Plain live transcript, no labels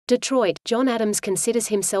Detroit, John Adams considers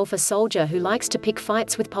himself a soldier who likes to pick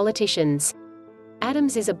fights with politicians.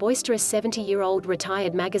 Adams is a boisterous 70-year-old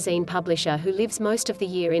retired magazine publisher who lives most of the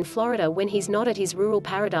year in Florida when he's not at his rural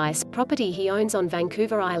paradise, property he owns on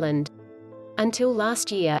Vancouver Island. Until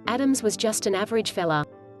last year, Adams was just an average fella.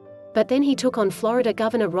 But then he took on Florida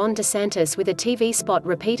Governor Ron DeSantis with a TV spot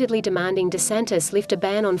repeatedly demanding DeSantis lift a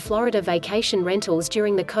ban on Florida vacation rentals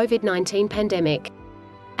during the COVID-19 pandemic.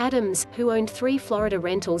 Adams, who owned 3 Florida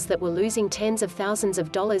rentals that were losing tens of thousands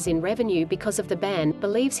of dollars in revenue because of the ban,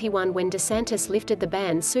 believes he won when DeSantis lifted the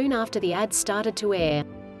ban soon after the ads started to air.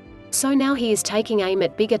 So now he is taking aim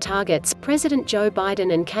at bigger targets, President Joe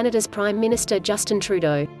Biden and Canada's Prime Minister Justin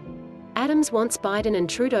Trudeau. Adams wants Biden and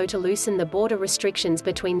Trudeau to loosen the border restrictions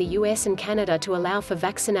between the US and Canada to allow for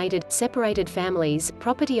vaccinated, separated families,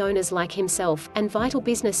 property owners like himself, and vital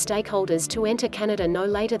business stakeholders to enter Canada no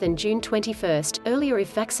later than June 21, earlier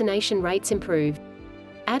if vaccination rates improve.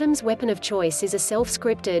 Adams' weapon of choice is a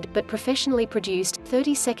self-scripted, but professionally produced,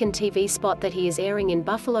 30-second TV spot that he is airing in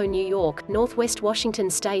Buffalo, New York, Northwest Washington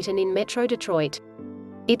State and in Metro Detroit.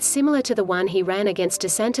 It's similar to the one he ran against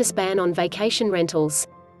DeSantis' ban on vacation rentals.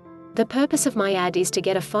 The purpose of my ad is to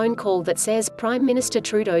get a phone call that says, Prime Minister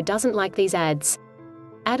Trudeau doesn't like these ads.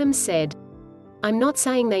 Adams said. I'm not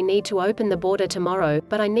saying they need to open the border tomorrow,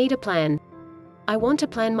 but I need a plan. I want to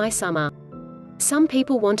plan my summer. Some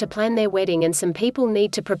people want to plan their wedding and some people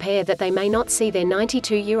need to prepare that they may not see their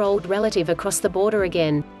 92-year-old relative across the border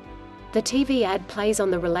again. The TV ad plays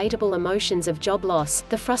on the relatable emotions of job loss,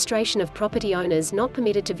 the frustration of property owners not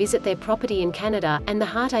permitted to visit their property in Canada, and the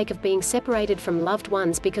heartache of being separated from loved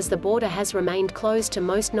ones because the border has remained closed to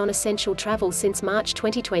most non-essential travel since March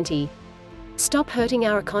 2020. Stop hurting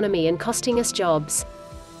our economy and costing us jobs.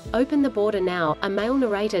 Open the border now, a male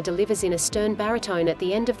narrator delivers in a stern baritone at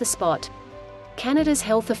the end of the spot. Canada's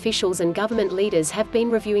health officials and government leaders have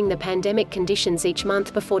been reviewing the pandemic conditions each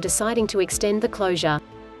month before deciding to extend the closure.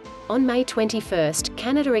 On May 21,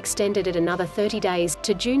 Canada extended it another 30 days,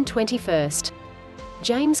 to June 21.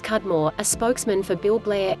 James Cudmore, a spokesman for Bill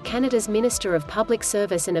Blair, Canada's Minister of Public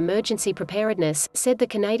Service and Emergency Preparedness, said the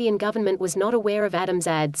Canadian government was not aware of Adams'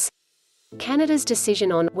 ads. Canada's decision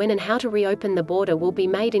on when and how to reopen the border will be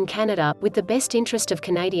made in Canada, with the best interest of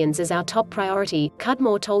Canadians as our top priority,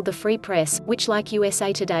 Cudmore told the Free Press, which like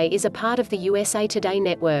USA Today is a part of the USA Today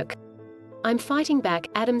network. I'm fighting back,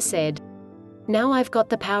 Adams said. Now I've got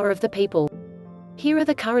the power of the people. Here are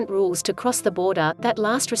the current rules to cross the border. That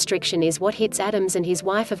last restriction is what hits Adams and his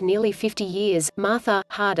wife of nearly 50 years, Martha,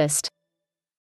 hardest.